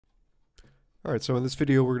Alright, so in this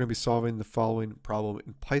video we're going to be solving the following problem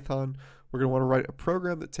in Python. We're going to want to write a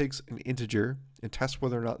program that takes an integer and tests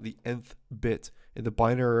whether or not the nth bit in the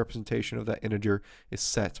binary representation of that integer is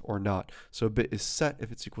set or not. So a bit is set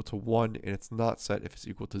if it's equal to 1 and it's not set if it's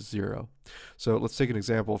equal to 0. So let's take an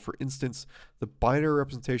example. For instance, the binary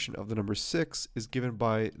representation of the number 6 is given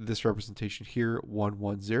by this representation here, 1,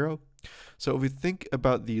 1, 0. So if we think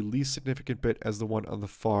about the least significant bit as the one on the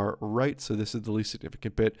far right, so this is the least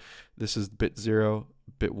significant bit, this is bit 0,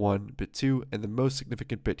 bit 1, bit 2, and the most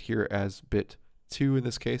significant bit here as bit 2 in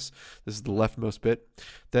this case, this is the leftmost bit,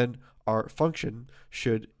 then our function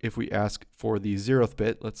should, if we ask for the 0th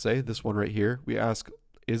bit, let's say this one right here, we ask,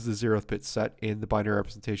 is the 0th bit set in the binary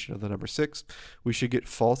representation of the number 6? We should get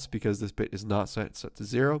false because this bit is not set, it's set to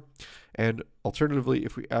 0. And alternatively,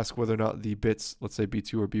 if we ask whether or not the bits, let's say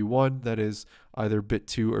B2 or B1, that is either bit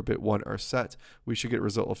 2 or bit 1 are set, we should get a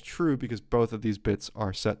result of true because both of these bits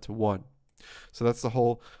are set to 1. So that's the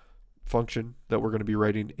whole function that we're going to be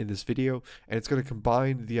writing in this video, and it's going to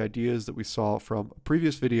combine the ideas that we saw from a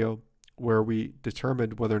previous video where we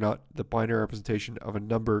determined whether or not the binary representation of a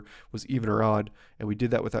number was even or odd, and we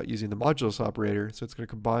did that without using the modulus operator. So it's going to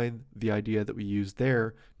combine the idea that we used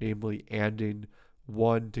there, namely anding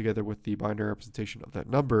 1 together with the binary representation of that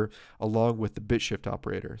number along with the bit shift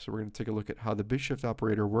operator. So we're going to take a look at how the bit shift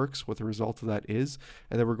operator works, what the result of that is,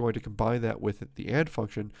 and then we're going to combine that with the AND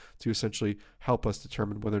function to essentially help us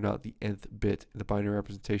determine whether or not the nth bit in the binary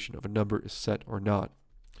representation of a number is set or not.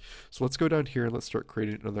 So let's go down here and let's start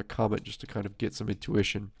creating another comment just to kind of get some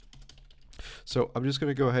intuition. So I'm just going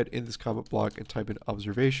to go ahead in this comment block and type in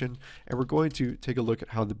observation, and we're going to take a look at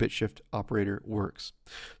how the bit shift operator works.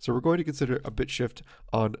 So we're going to consider a bit shift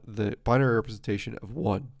on the binary representation of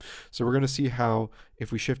 1. So we're going to see how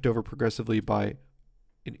if we shift over progressively by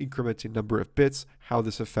an incrementing number of bits, how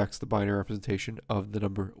this affects the binary representation of the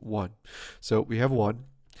number 1. So we have 1.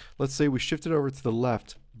 Let's say we shift it over to the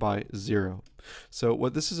left by 0. So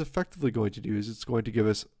what this is effectively going to do is it's going to give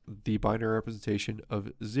us the binary representation of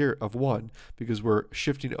 1 because we're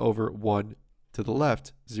shifting over 1 to the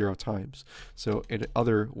left 0 times. So in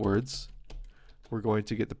other words, we're going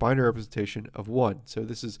to get the binary representation of 1. So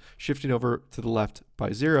this is shifting over to the left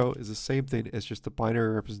by 0 is the same thing as just the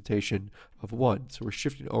binary representation of 1. So we're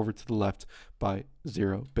shifting over to the left by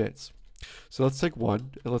 0 bits. So let's take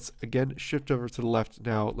 1 and let's again shift over to the left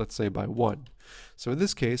now, let's say by 1. So in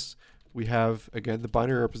this case, we have again the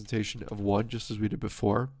binary representation of 1 just as we did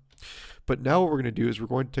before. But now what we're going to do is we're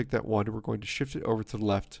going to take that 1 and we're going to shift it over to the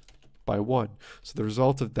left by 1. So the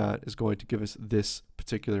result of that is going to give us this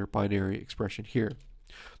particular binary expression here.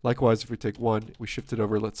 Likewise, if we take 1, we shift it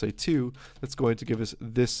over, let's say 2, that's going to give us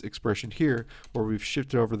this expression here, where we've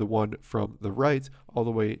shifted over the 1 from the right all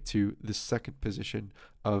the way to the second position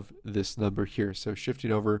of this number here. So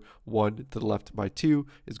shifting over 1 to the left by 2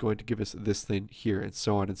 is going to give us this thing here, and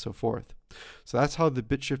so on and so forth. So that's how the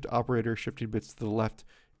bit shift operator, shifting bits to the left,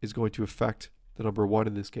 is going to affect the number 1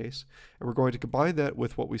 in this case. And we're going to combine that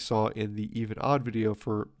with what we saw in the even odd video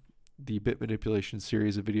for the bit manipulation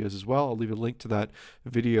series of videos as well. I'll leave a link to that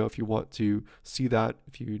video if you want to see that,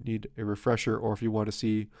 if you need a refresher, or if you want to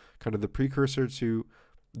see kind of the precursor to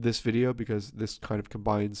this video, because this kind of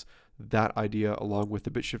combines that idea along with the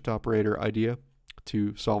bit shift operator idea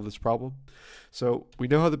to solve this problem. So we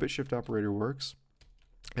know how the bit shift operator works,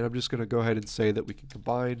 and I'm just going to go ahead and say that we can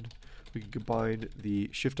combine the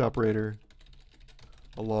shift operator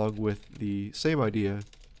along with the same idea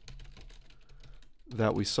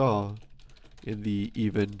that we saw in the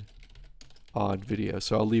even odd video.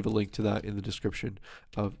 So I'll leave a link to that in the description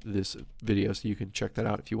of this video so you can check that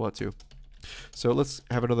out if you want to. So let's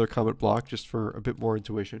have another comment block just for a bit more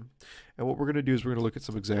intuition. And what we're going to do is we're going to look at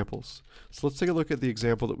some examples. So let's take a look at the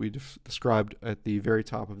example that we described at the very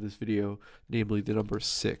top of this video, namely the number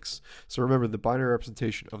 6. So remember, the binary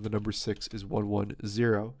representation of the number 6 is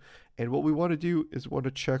 110. And what we want to do is we want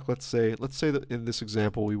to check, let's say that in this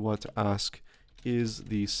example we want to ask, is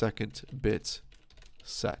the second bit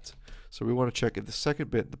set? So we want to check if the second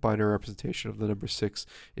bit, the binary representation of the number 6,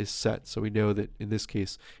 is set. So we know that in this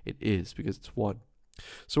case it is because it's 1.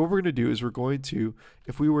 So what we're going to do is we're going to,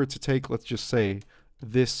 if we were to take, let's just say,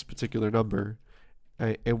 this particular number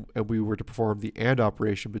and we were to perform the AND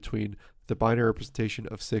operation between the binary representation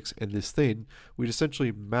of 6 and this thing, we'd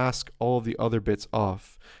essentially mask all of the other bits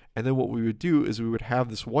off. And then what we would do is we would have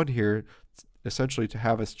this 1 here essentially to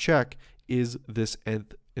have us check, is this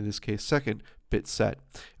nth, in this case second, bit set.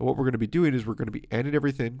 And what we're going to be doing is we're going to be ANDing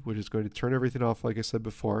everything, which is going to turn everything off like I said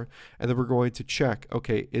before, and then we're going to check,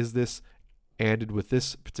 okay, is this ANDed with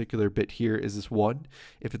this particular bit here is this 1.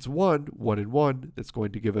 If it's 1, 1 and 1, that's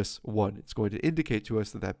going to give us 1. It's going to indicate to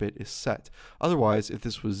us that that bit is set. Otherwise, if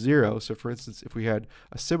this was 0, so for instance, if we had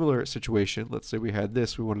a similar situation, let's say we had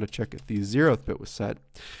this, we wanted to check if the 0th bit was set,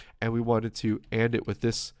 and we wanted to AND it with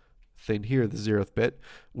this thing here, the 0th bit,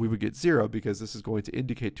 we would get 0 because this is going to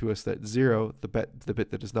indicate to us that 0, the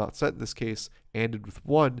bit that is not set in this case, ANDed with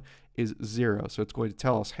 1 is 0. So it's going to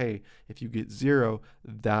tell us, hey, if you get 0,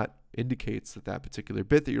 that indicates that that particular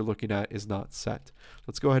bit that you're looking at is not set.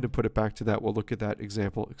 Let's go ahead and put it back to that. We'll look at that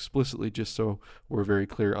example explicitly just so we're very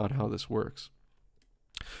clear on how this works.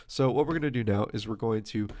 So what we're going to do now is we're going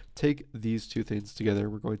to take these two things together.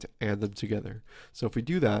 We're going to AND them together. So if we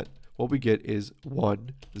do that, what we get is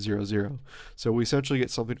 1, 0, 0. So we essentially get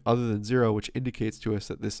something other than 0, which indicates to us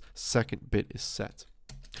that this second bit is set.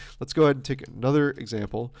 Let's go ahead and take another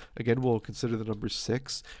example. Again, we'll consider the number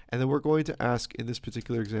 6, and then we're going to ask in this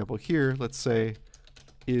particular example here, let's say,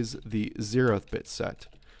 is the 0th bit set?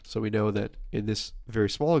 So we know that in this very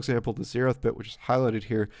small example, the 0th bit, which is highlighted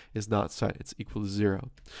here, is not set. It's equal to 0.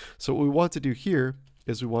 So what we want to do here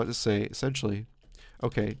is we want to say, essentially,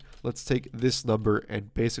 okay, let's take this number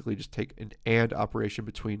and basically just take an AND operation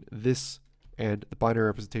between this and the binary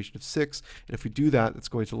representation of 6. And if we do that, that's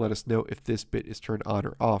going to let us know if this bit is turned on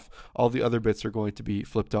or off. All the other bits are going to be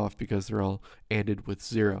flipped off because they're all ANDed with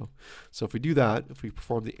 0. So if we do that, if we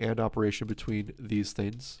perform the AND operation between these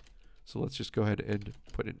things, so let's just go ahead and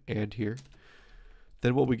put an AND here,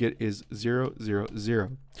 then what we get is 0, 0,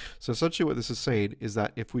 0. So essentially what this is saying is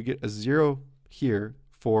that if we get a 0 here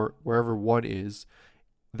for wherever 1 is,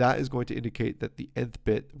 that is going to indicate that the nth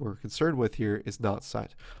bit we're concerned with here is not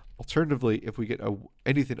set. Alternatively, if we get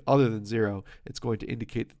anything other than 0, it's going to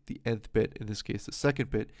indicate that the nth bit, in this case the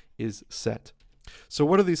second bit, is set. So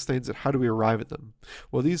what are these things and how do we arrive at them?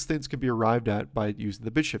 Well, these things can be arrived at by using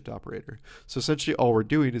the bit shift operator. So essentially all we're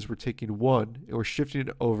doing is we're taking 1 and we're shifting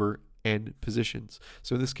it over n positions.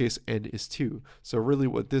 So in this case, n is 2. So really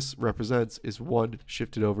what this represents is 1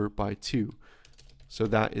 shifted over by 2. So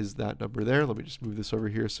that is that number there. Let me just move this over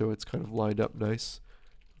here so it's kind of lined up nice.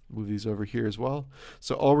 Move these over here as well.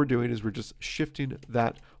 So all we're doing is we're just shifting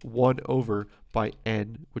that 1 over by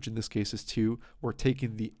n, which in this case is 2. We're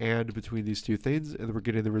taking the AND between these two things, and then we're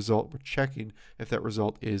getting the result. We're checking if that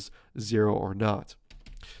result is 0 or not.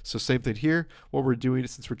 So same thing here. What we're doing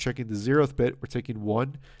is, since we're checking the 0th bit, we're taking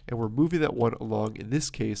 1, and we're moving that 1 along, in this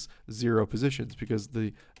case, 0 positions, because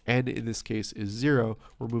the n in this case is 0.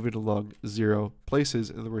 We're moving along 0 places,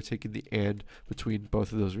 and then we're taking the AND between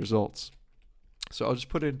both of those results. So I'll just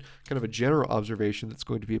put in kind of a general observation that's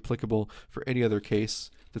going to be applicable for any other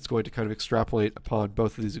case that's going to kind of extrapolate upon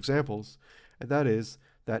both of these examples. And that is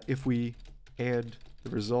that if we AND the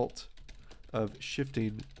result of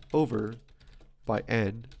shifting over by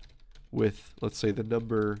n with, let's say, the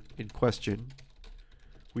number in question,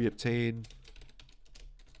 we obtain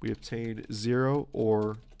 0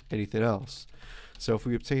 or anything else. So if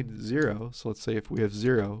we obtain 0, so let's say if we have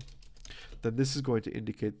 0, then this is going to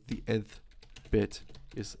indicate the nth bit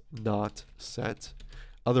is not set.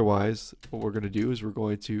 Otherwise, what we're going to do is we're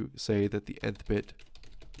going to say that the nth bit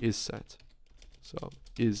is set. So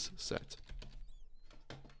is set.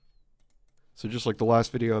 So just like the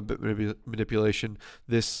last video on bit manipulation,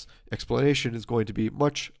 this explanation is going to be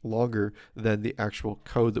much longer than the actual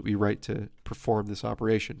code that we write to perform this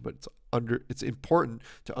operation, but it's important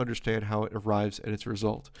to understand how it arrives at its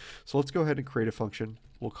result. So let's go ahead and create a function.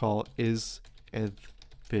 We'll call is nth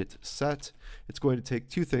bit set. It's going to take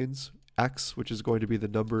two things, x, which is going to be the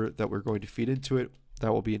number that we're going to feed into it.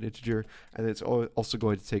 That will be an integer, and it's also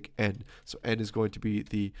going to take n. So n is going to be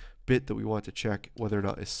the bit that we want to check whether or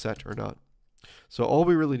not it's set or not. So all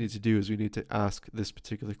we really need to do is we need to ask this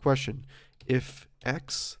particular question. If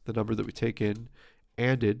x, the number that we take in,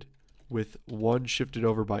 ANDed with 1 shifted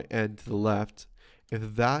over by n to the left,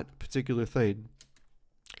 if that particular thing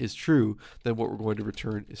is true, then what we're going to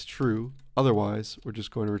return is true. Otherwise, we're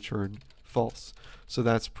just going to return false. So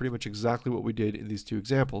that's pretty much exactly what we did in these two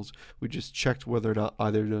examples. We just checked whether or not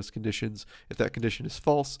either of those conditions, if that condition is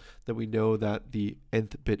false, then we know that the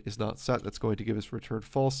nth bit is not set. That's going to give us return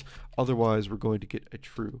false. Otherwise, we're going to get a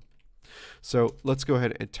true. So let's go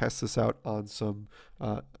ahead and test this out on some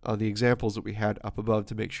on the examples that we had up above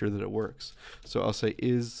to make sure that it works. So I'll say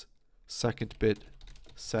is second bit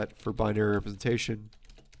set for binary representation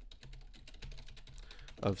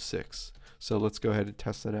of 6. So let's go ahead and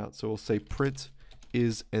test that out. So we'll say print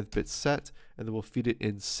is nth bit set, and then we'll feed it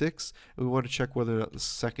in 6, and we want to check whether or not the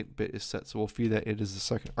second bit is set. So we'll feed that in as the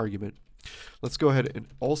second argument. Let's go ahead and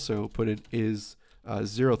also put in is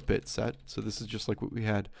 0th bit set. So this is just like what we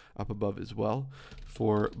had up above as well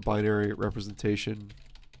for binary representation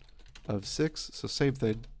of 6. So same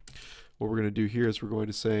thing. What we're going to do here is we're going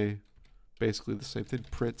to say basically the same thing.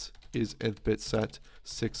 Print is nth bit set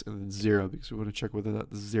 6 and then 0, because we want to check whether or not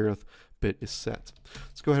the 0th bit is set.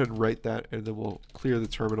 Let's go ahead and write that, and then we'll clear the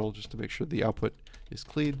terminal just to make sure the output is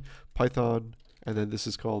clean. Python, and then this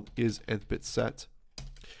is called is nth bit set.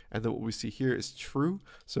 And then what we see here is true.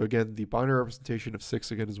 So again, the binary representation of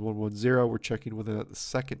 6 again is 110. We're checking whether or not the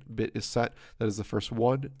second bit is set. That is the first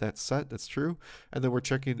one that's set. That's true. And then we're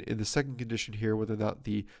checking in the second condition here whether or not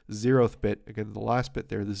the 0th bit, again the last bit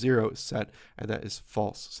there, the 0 is set, and that is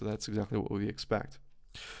false. So that's exactly what we expect.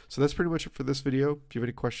 So that's pretty much it for this video. If you have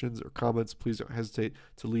any questions or comments, please don't hesitate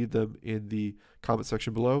to leave them in the comment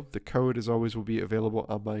section below. The code, as always, will be available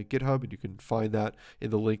on my GitHub, and you can find that in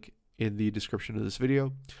the link in the description of this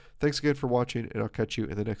video. Thanks again for watching, and I'll catch you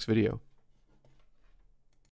in the next video.